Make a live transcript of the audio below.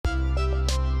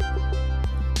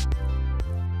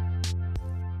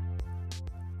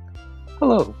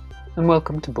Hello, and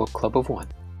welcome to Book Club of One.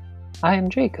 I am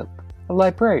Jacob, a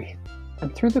librarian,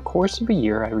 and through the course of a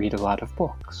year I read a lot of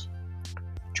books.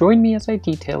 Join me as I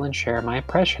detail and share my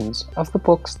impressions of the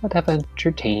books that have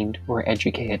entertained or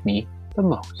educated me the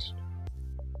most.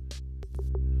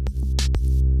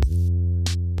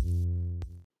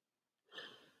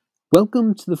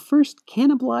 Welcome to the first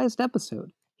Cannabilized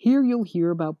episode. Here you'll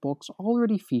hear about books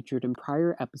already featured in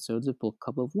prior episodes of Book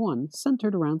Club of One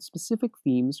centered around specific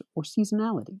themes or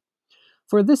seasonality.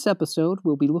 For this episode,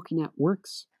 we'll be looking at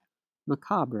works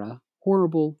macabre,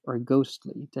 horrible, or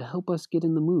ghostly to help us get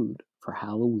in the mood for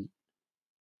Halloween.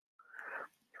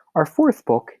 Our fourth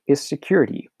book is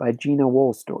Security by Gina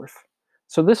Wollsdorf.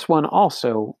 So this one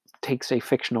also takes a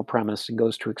fictional premise and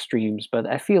goes to extremes, but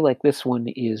I feel like this one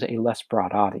is a less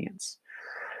broad audience.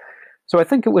 So I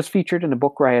think it was featured in a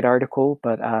Book Riot article,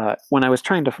 but when I was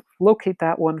trying to locate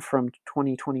that one from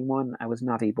 2021, I was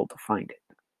not able to find it.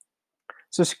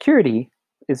 So Security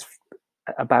is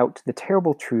about the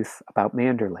terrible truth about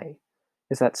Mandalay,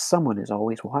 is that someone is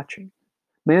always watching.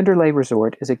 Mandalay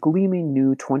Resort is a gleaming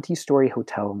new 20-story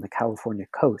hotel on the California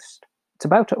coast. It's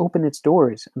about to open its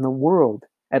doors, and the world,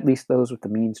 at least those with the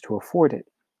means to afford it,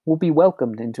 will be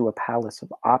welcomed into a palace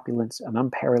of opulence and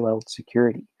unparalleled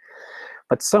security.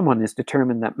 But someone is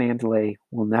determined that Mandalay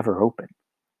will never open.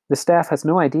 The staff has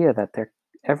no idea that their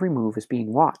every move is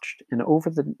being watched, and over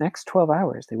the next 12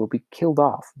 hours they will be killed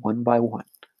off one by one.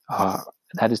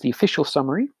 That is the official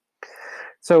summary.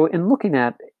 So in looking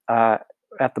at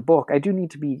the book, I do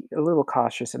need to be a little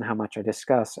cautious in how much I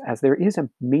discuss, as there is a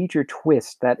major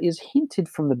twist that is hinted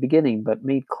from the beginning but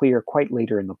made clear quite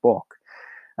later in the book.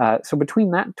 So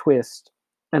between that twist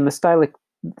and the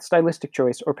stylistic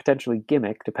choice, or potentially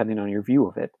gimmick, depending on your view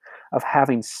of it, of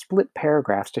having split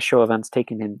paragraphs to show events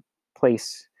taking in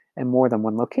place in more than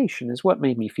one location is what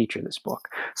made me feature this book.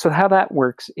 So how that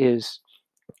works is,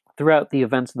 throughout the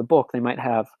events of the book, they might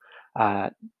have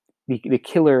the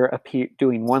killer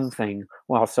doing one thing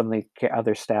while some of the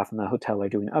other staff in the hotel are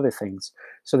doing other things.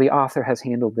 So the author has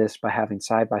handled this by having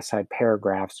side-by-side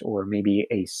paragraphs, or maybe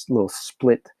a little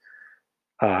split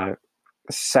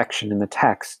section in the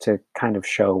text to kind of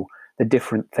show the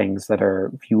different things that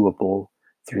are viewable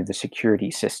through the security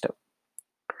system.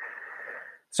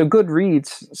 So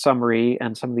Goodreads' summary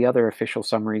and some of the other official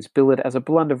summaries bill it as a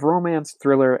blend of romance,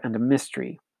 thriller, and a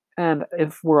mystery. And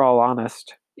if we're all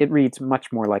honest, it reads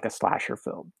much more like a slasher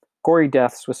film. Gory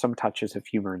deaths with some touches of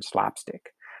humor and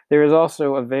slapstick. There is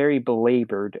also a very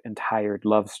belabored and tired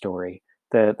love story.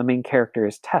 The main character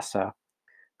is Tessa,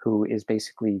 who is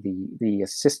basically the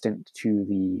assistant to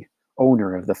the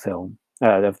owner of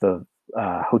the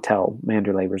hotel,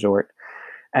 Mandalay Resort.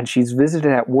 And she's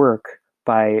visited at work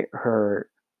by her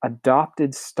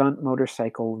adopted stunt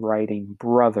motorcycle riding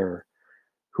brother,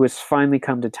 who has finally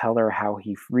come to tell her how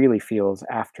he really feels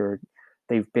after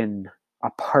they've been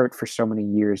apart for so many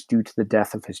years due to the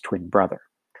death of his twin brother.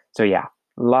 So yeah,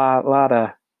 lot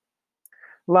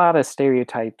of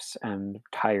stereotypes and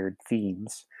tired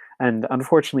themes. And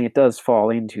unfortunately, it does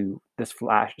fall into this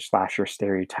slasher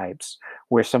stereotypes,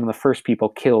 where some of the first people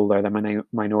killed are the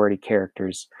minority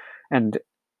characters, and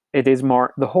it is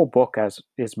the whole book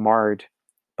is marred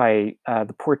by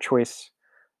the poor choice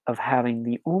of having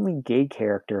the only gay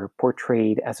character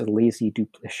portrayed as a lazy,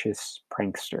 duplicitous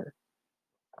prankster.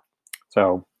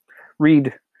 So,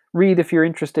 read if you're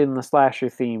interested in the slasher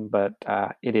theme, but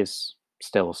it is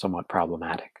still somewhat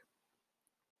problematic.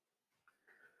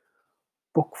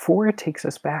 Book 4 takes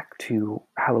us back to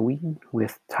Halloween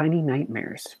with Tiny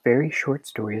Nightmares, very short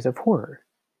stories of horror,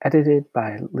 edited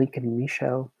by Lincoln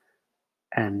Mitchell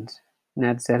and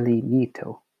Nadzeli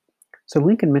Nito. So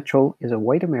Lincoln Mitchell is a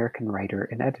white American writer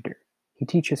and editor. He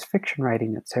teaches fiction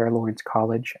writing at Sarah Lawrence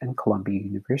College and Columbia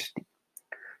University.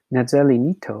 Nadzeli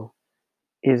Nito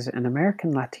is an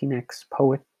American Latinx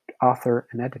poet, author,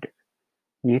 and editor.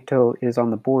 Nito is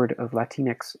on the board of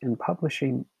Latinx in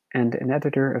Publishing and an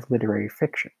editor of literary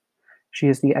fiction. She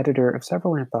is the editor of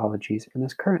several anthologies and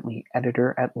is currently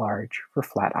editor-at-large for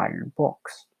Flatiron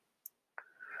Books.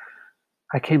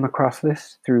 I came across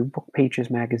this through Book Pages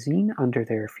magazine under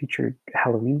their featured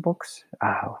Halloween books,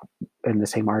 in the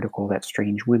same article that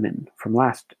Strange Women from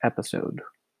last episode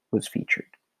was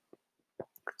featured.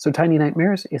 So Tiny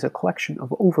Nightmares is a collection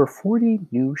of over 40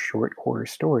 new short horror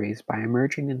stories by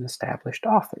emerging and established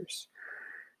authors.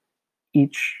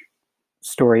 Each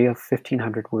story of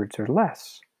 1,500 words or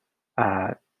less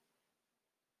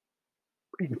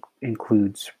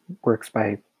includes works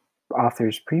by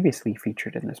authors previously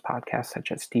featured in this podcast,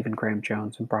 such as Stephen Graham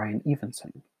Jones and Brian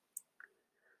Evenson.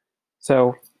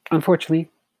 So,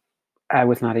 unfortunately, I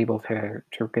was not able to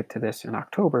get to this in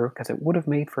October because it would have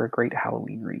made for a great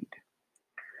Halloween read.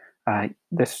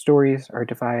 The stories are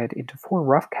divided into four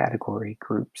rough category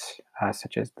groups,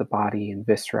 such as the body and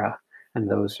viscera, and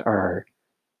those are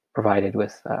provided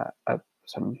with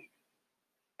some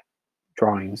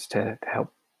drawings to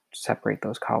help separate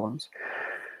those columns.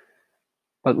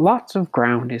 But lots of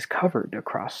ground is covered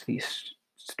across these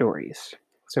stories.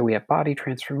 So we have body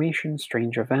transformation,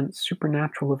 strange events,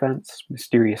 supernatural events,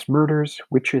 mysterious murders,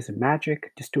 witches and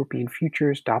magic, dystopian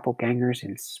futures, doppelgangers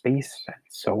in space, and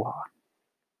so on.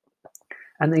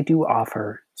 And they do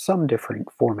offer some different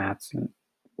formats and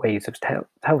ways of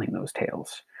telling those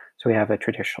tales. So we have a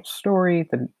traditional story,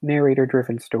 the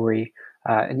narrator-driven story,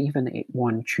 and even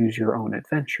one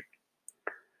choose-your-own-adventure.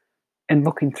 And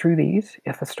looking through these,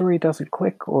 if a story doesn't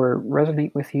click or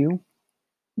resonate with you,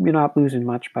 you're not losing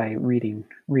much by reading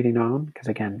on, because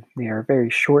again, they are very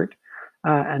short.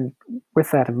 And with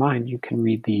that in mind, you can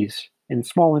read these in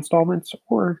small installments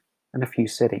or in a few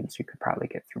sittings. You could probably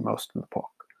get through most of the book.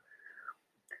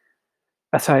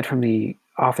 Aside from the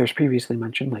authors previously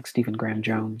mentioned, like Stephen Graham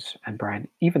Jones and Brian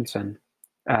Evenson,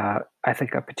 I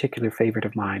think a particular favorite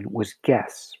of mine was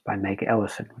Guess by Meg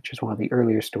Ellison, which is one of the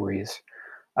earlier stories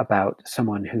about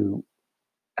someone who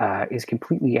is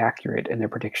completely accurate in their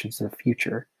predictions of the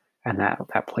future, and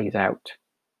that plays out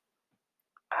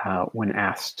when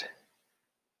asked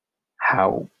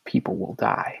how people will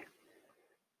die.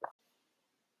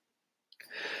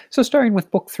 So starting with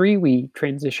book 3, we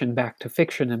transition back to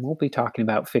fiction, and we'll be talking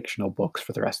about fictional books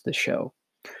for the rest of the show.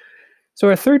 So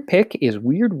our third pick is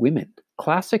Weird Women,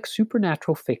 classic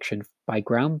supernatural fiction by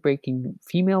groundbreaking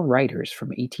female writers from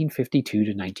 1852 to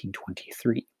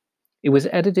 1923. It was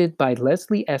edited by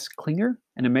Leslie S. Klinger,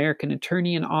 an American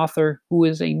attorney and author who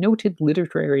is a noted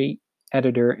literary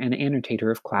editor and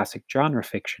annotator of classic genre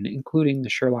fiction, including the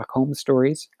Sherlock Holmes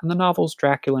stories and the novels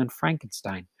Dracula and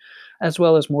Frankenstein, as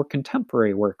well as more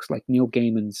contemporary works like Neil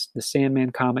Gaiman's The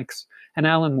Sandman comics and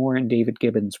Alan Moore and David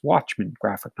Gibbons' Watchmen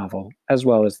graphic novel, as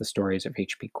well as the stories of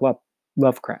H.P.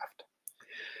 Lovecraft.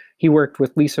 He worked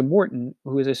with Lisa Morton,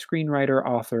 who is a screenwriter,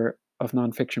 author of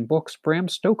nonfiction books, Bram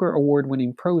Stoker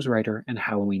award-winning prose writer, and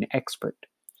Halloween expert.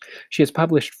 She has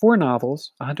published 4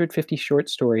 novels, 150 short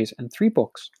stories, and 3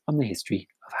 books on the history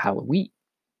of Halloween.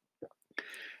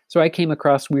 So I came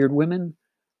across Weird Women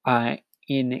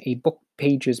in a Book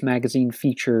Pages magazine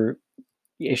feature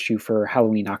issue for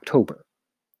Halloween October.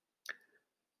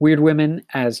 Weird Women,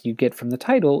 as you get from the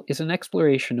title, is an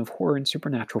exploration of horror and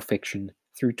supernatural fiction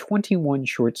through 21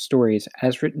 short stories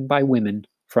as written by women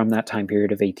from that time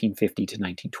period of 1850 to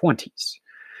 1920s.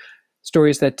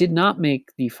 Stories that did not make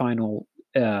the final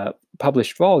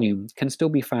published volume can still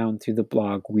be found through the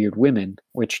blog Weird Women,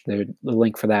 which the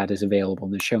link for that is available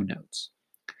in the show notes.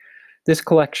 This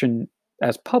collection,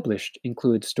 as published,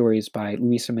 includes stories by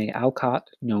Louisa May Alcott,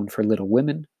 known for Little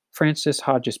Women, Frances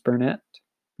Hodges Burnett,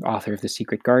 author of The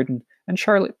Secret Garden, and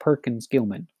Charlotte Perkins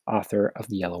Gilman, author of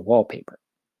The Yellow Wallpaper.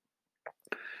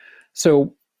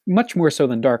 So, much more so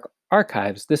than Dark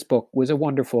Archives, this book was a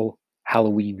wonderful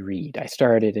Halloween read. I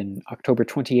started in October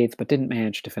 28th, but didn't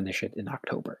manage to finish it in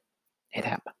October. It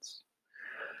happens.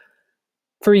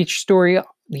 For each story,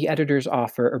 the editors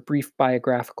offer a brief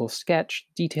biographical sketch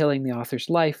detailing the author's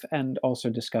life and also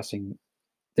discussing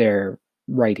their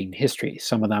writing history.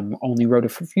 Some of them only wrote a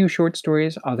few short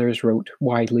stories, others wrote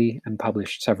widely and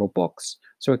published several books.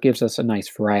 So it gives us a nice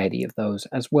variety of those,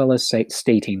 as well as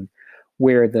stating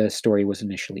where the story was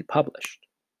initially published.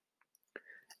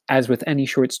 As with any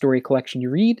short story collection you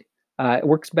read, it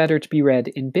works better to be read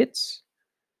in bits.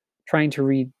 Trying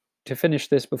to finish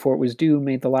this before it was due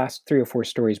made the last 3 or 4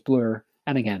 stories blur,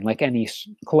 and again, like any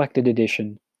collected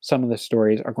edition, some of the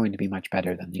stories are going to be much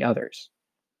better than the others.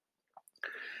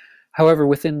 However,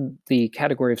 within the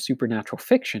category of supernatural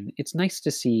fiction, it's nice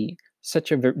to see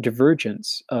such a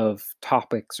divergence of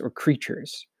topics or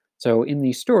creatures. So in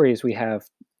these stories, we have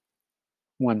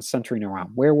ones centering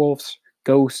around werewolves,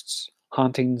 ghosts,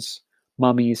 hauntings,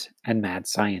 mummies, and mad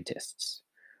scientists.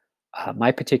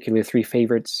 My particular 3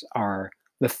 favorites are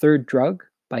The Third Drug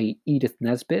by Edith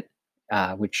Nesbit,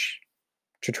 which,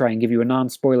 to try and give you a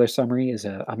non-spoiler summary, is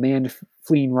a man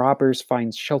fleeing robbers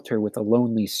finds shelter with a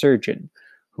lonely surgeon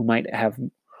who might have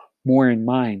more in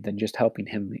mind than just helping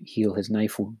him heal his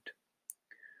knife wound.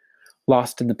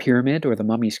 Lost in the Pyramid, or The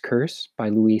Mummy's Curse by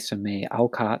Louisa May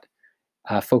Alcott,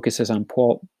 focuses on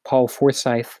Paul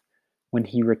Forsyth when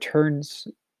he returns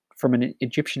from an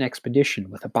Egyptian expedition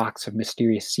with a box of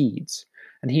mysterious seeds,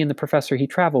 and he and the professor he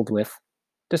traveled with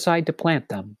decide to plant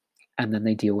them, and then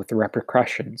they deal with the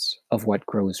repercussions of what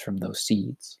grows from those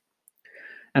seeds.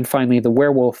 And finally, The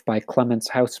Werewolf by Clemence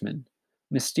Hausman,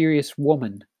 Mysterious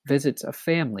woman visits a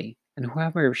family, and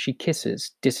whoever she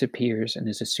kisses disappears and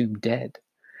is assumed dead.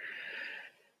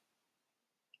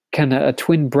 Can a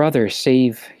twin brother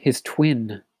save his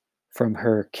twin from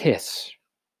her kiss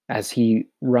as he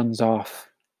runs off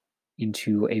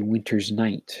into a winter's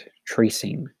night,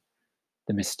 tracing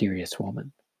the mysterious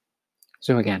woman?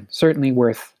 So, again, certainly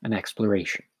worth an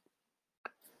exploration.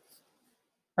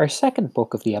 Our second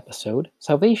book of the episode,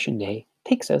 Salvation Day,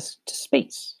 takes us to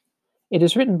space. It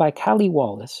is written by Callie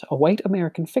Wallace, a white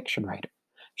American fiction writer.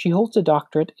 She holds a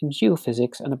doctorate in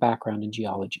geophysics and a background in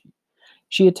geology.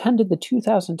 She attended the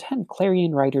 2010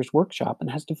 Clarion Writers Workshop and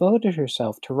has devoted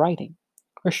herself to writing.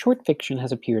 Her short fiction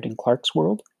has appeared in Clark's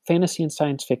World, Fantasy and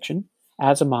Science Fiction,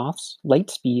 Asimov's,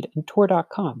 Lightspeed, and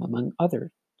Tor.com, among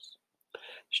others.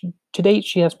 To date,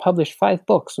 she has published 5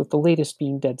 books, with the latest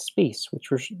being Dead Space, which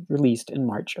was released in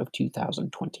March of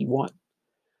 2021.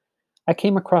 I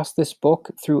came across this book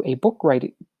through a Book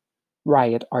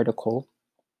Riot article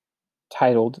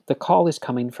titled "The Call is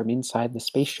Coming from Inside the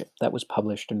Spaceship" that was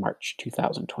published in March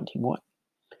 2021.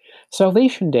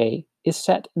 Salvation Day is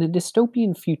set in a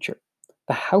dystopian future.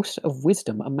 The House of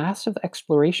Wisdom, a massive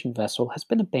exploration vessel, has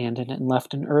been abandoned and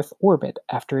left in Earth orbit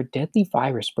after a deadly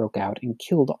virus broke out and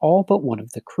killed all but one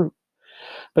of the crew.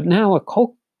 But now a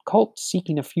cult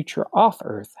seeking a future off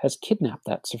Earth has kidnapped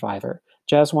that survivor,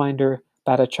 Jazzwinder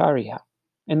Bhattacharya,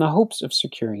 in the hopes of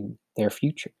securing their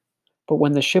future. But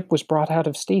when the ship was brought out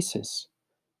of stasis,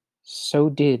 so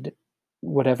did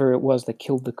whatever it was that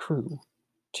killed the crew,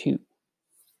 too.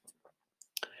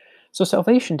 So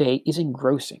Salvation Day is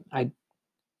engrossing. I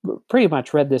pretty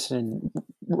much read this in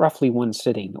roughly one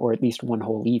sitting, or at least one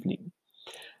whole evening.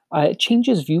 It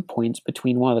changes viewpoints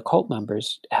between one of the cult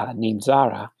members, named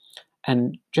Zara,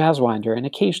 and Jazzwinder, and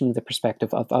occasionally the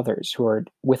perspective of others who are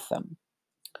with them.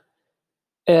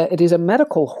 It is a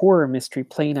medical horror mystery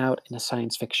playing out in a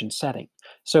science fiction setting.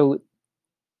 So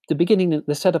the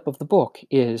setup of the book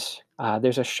is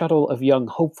there's a shuttle of young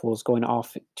hopefuls going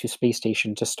off to space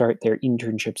station to start their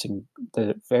internships in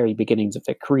the very beginnings of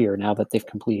their career now that they've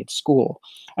completed school.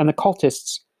 And the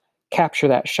cultists capture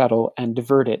that shuttle and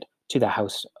divert it to the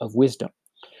House of Wisdom.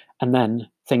 And then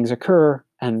things occur,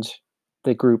 and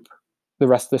the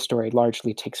rest of the story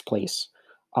largely takes place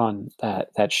on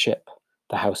that ship,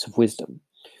 the House of Wisdom.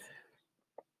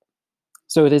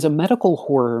 So it is a medical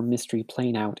horror mystery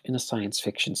playing out in a science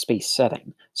fiction space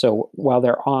setting. So while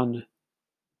they're on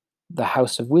the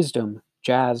House of Wisdom,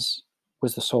 Jazz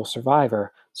was the sole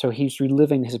survivor, so he's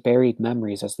reliving his buried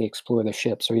memories as they explore the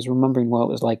ship. So he's remembering what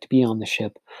it was like to be on the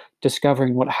ship,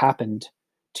 discovering what happened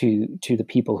to the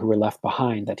people who were left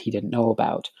behind that he didn't know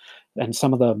about. And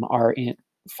some of them are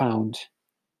found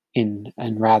in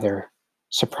rather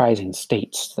surprising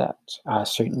states that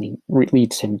certainly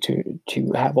leads him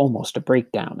to have almost a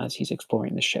breakdown as he's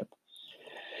exploring the ship.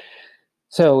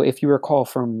 So if you recall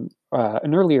from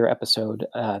an earlier episode,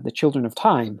 the Children of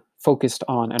Time focused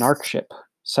on an Ark ship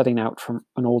setting out from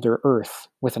an older Earth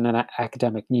with an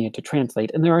academic needed to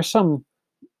translate. And there are some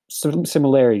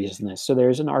similarities in this. So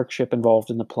there's an Ark ship involved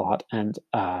in the plot, and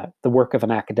the work of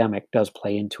an academic does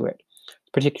play into it,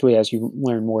 particularly as you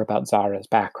learn more about Zara's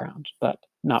background. But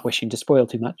not wishing to spoil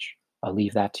too much, I'll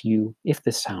leave that to you if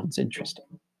this sounds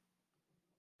interesting.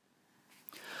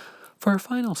 For our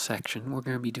final section, we're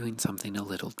going to be doing something a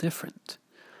little different.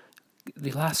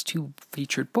 The last 2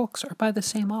 featured books are by the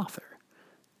same author.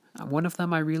 One of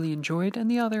them I really enjoyed,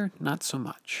 and the other not so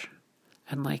much.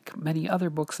 And like many other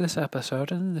books this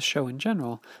episode and the show in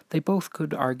general, they both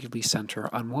could arguably center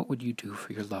on what would you do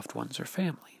for your loved ones or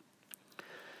family.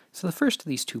 So the first of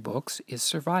these 2 books is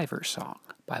Survivor Song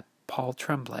by Paul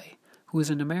Tremblay, who is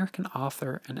an American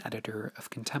author and editor of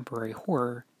contemporary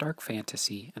horror, dark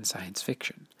fantasy, and science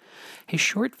fiction. His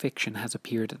short fiction has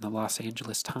appeared in the Los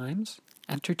Angeles Times,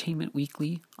 Entertainment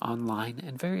Weekly, online,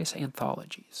 and various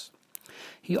anthologies.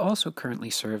 He also currently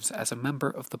serves as a member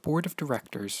of the board of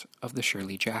directors of the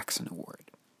Shirley Jackson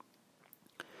Award.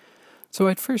 So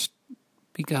I'd first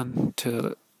begun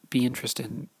to be interested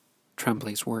in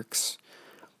Tremblay's works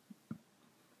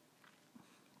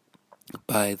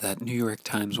by that New York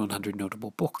Times 100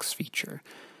 Notable Books feature,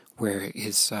 where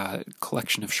his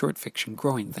collection of short fiction,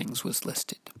 Growing Things, was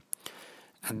listed.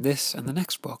 And this and the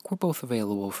next book were both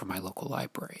available from my local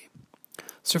library.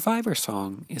 Survivor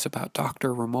Song is about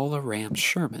Dr. Romola Rams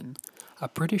Sherman, a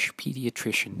British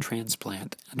pediatrician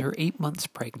transplant, and her 8 months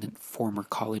pregnant former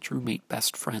college roommate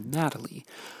best friend Natalie,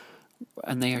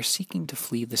 and they are seeking to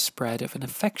flee the spread of an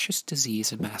infectious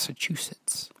disease in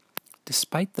Massachusetts,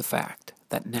 despite the fact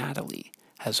that Natalie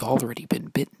has already been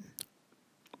bitten.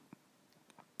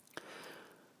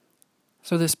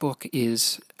 So this book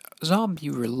is zombie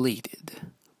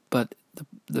related, but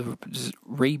the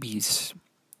rabies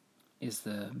is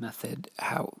the method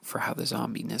for how the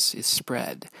zombiness is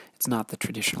spread. It's not the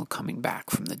traditional coming back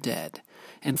from the dead.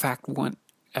 In fact,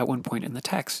 at one point in the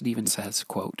text, it even says,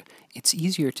 quote, "It's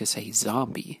easier to say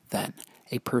zombie than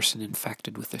a person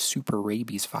infected with a super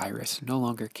rabies virus no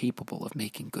longer capable of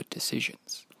making good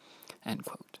decisions," end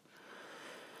quote.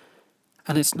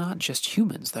 And it's not just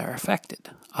humans that are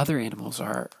affected. Other animals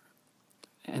are.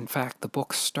 In fact, the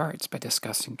book starts by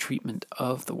discussing treatment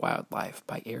of the wildlife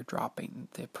by airdropping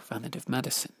the preventative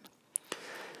medicine.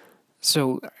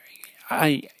 So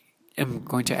I am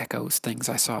going to echo things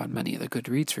I saw in many of the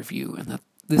Goodreads review, and that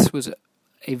this was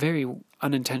a very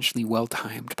unintentionally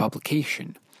well-timed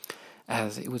publication,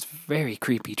 as it was very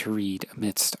creepy to read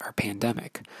amidst our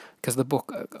pandemic, because the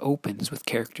book opens with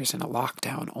characters in a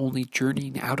lockdown only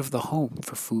journeying out of the home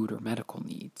for food or medical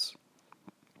needs.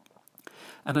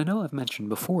 And I know I've mentioned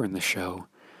before in the show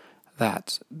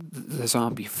that the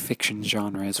zombie fiction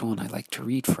genre is one I like to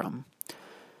read from.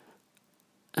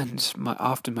 And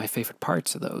often my favorite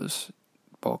parts of those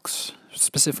books,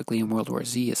 specifically in World War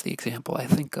Z as the example I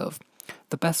think of,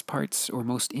 the best parts or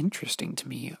most interesting to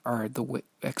me are the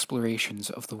explorations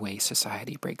of the way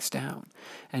society breaks down.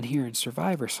 And here in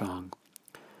Survivor Song,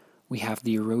 we have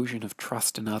the erosion of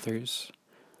trust in others,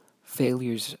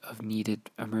 failures of needed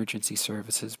emergency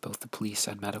services, both the police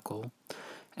and medical,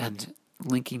 and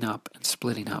linking up and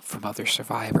splitting up from other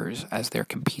survivors as their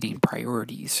competing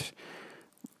priorities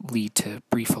lead to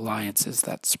brief alliances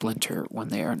that splinter when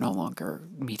they are no longer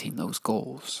meeting those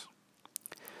goals.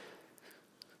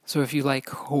 So if you like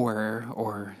horror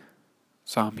or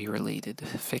zombie-related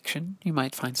fiction, you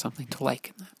might find something to like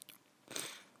in that.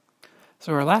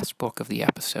 So our last book of the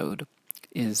episode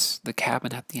is The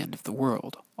Cabin at the End of the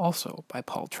World, also by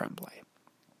Paul Tremblay.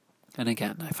 And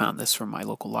again, I found this from my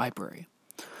local library.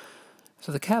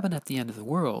 So The Cabin at the End of the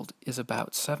World is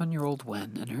about 7-year-old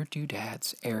Wen and her two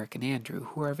dads, Eric and Andrew,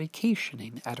 who are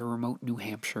vacationing at a remote New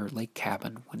Hampshire lake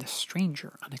cabin when a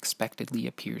stranger unexpectedly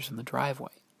appears in the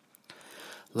driveway.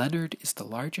 Leonard is the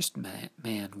largest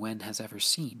man Wen has ever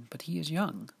seen, but he is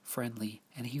young, friendly,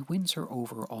 and he wins her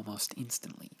over almost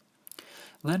instantly.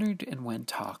 Leonard and Wen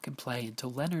talk and play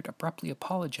until Leonard abruptly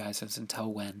apologizes and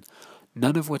tells Wen,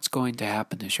 "None of what's going to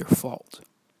happen is your fault."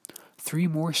 3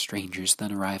 more strangers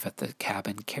then arrive at the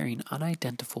cabin carrying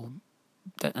unidentifiable,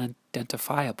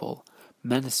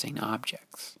 menacing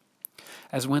objects.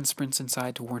 As Wen sprints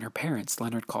inside to warn her parents,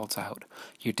 Leonard calls out,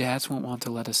 "Your dads won't want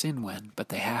to let us in, Wen, but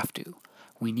they have to.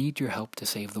 We need your help to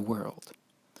save the world."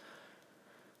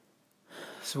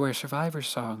 So where Survivor's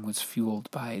Song was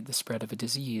fueled by the spread of a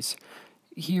disease,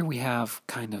 here we have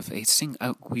we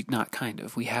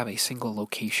have a single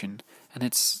location, and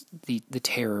it's the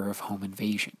terror of home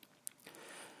invasion.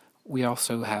 We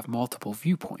also have multiple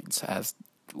viewpoints, as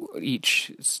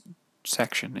each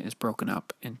section is broken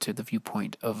up into the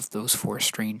viewpoint of those 4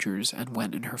 strangers and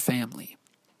Wen and her family.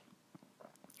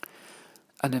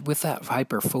 And with that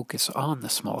hyper focus on the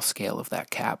small scale of that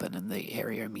cabin and the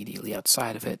area immediately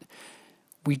outside of it,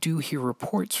 we do hear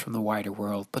reports from the wider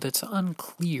world, but it's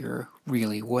unclear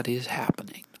really what is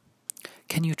happening.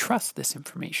 Can you trust this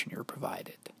information you're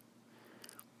provided?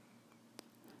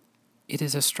 It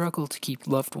is a struggle to keep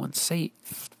loved ones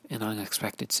safe in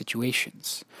unexpected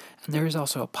situations, and there is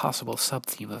also a possible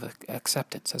sub-theme of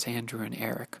acceptance, as Andrew and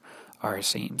Eric are a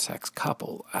same-sex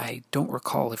couple. I don't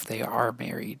recall if they are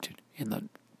married,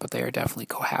 but they are definitely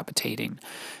cohabitating,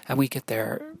 and we get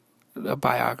a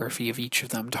biography of each of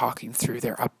them talking through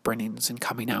their upbringings and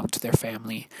coming out to their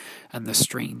family and the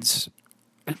strains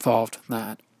involved in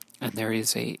that. And there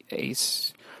is a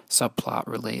subplot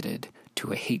related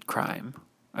to a hate crime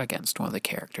against one of the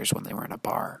characters when they were in a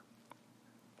bar.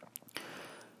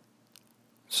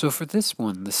 So for this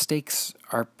one, the stakes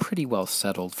are pretty well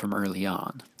settled from early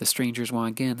on. The strangers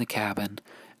want to get in the cabin,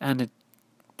 and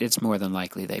it's more than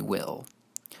likely they will.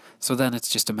 So then it's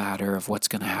just a matter of what's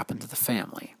going to happen to the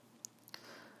family.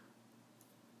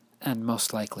 And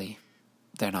most likely,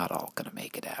 they're not all going to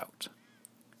make it out.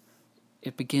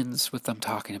 It begins with them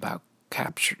talking about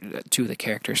two of the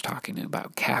characters talking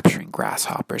about capturing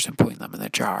grasshoppers and putting them in a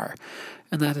jar.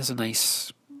 And that is a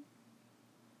nice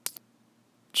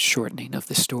shortening of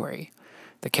the story.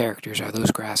 The characters are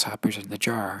those grasshoppers in the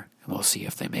jar, and we'll see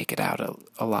if they make it out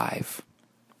alive.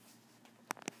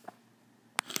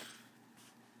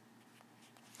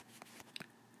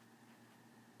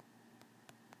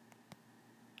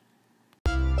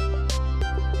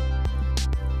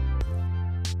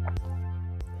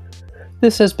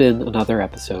 This has been another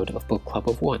episode of Book Club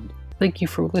of One. Thank you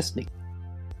for listening.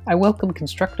 I welcome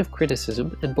constructive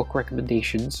criticism and book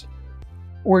recommendations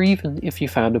Or even if you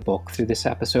found a book through this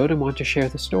episode and want to share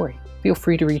the story, feel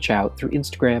free to reach out through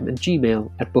Instagram and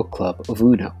Gmail at Book Club of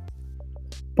Uno.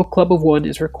 Book Club of One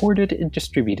is recorded and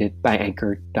distributed by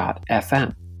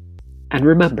Anchor.fm. And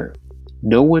remember,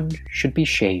 no one should be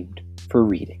shamed for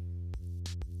reading.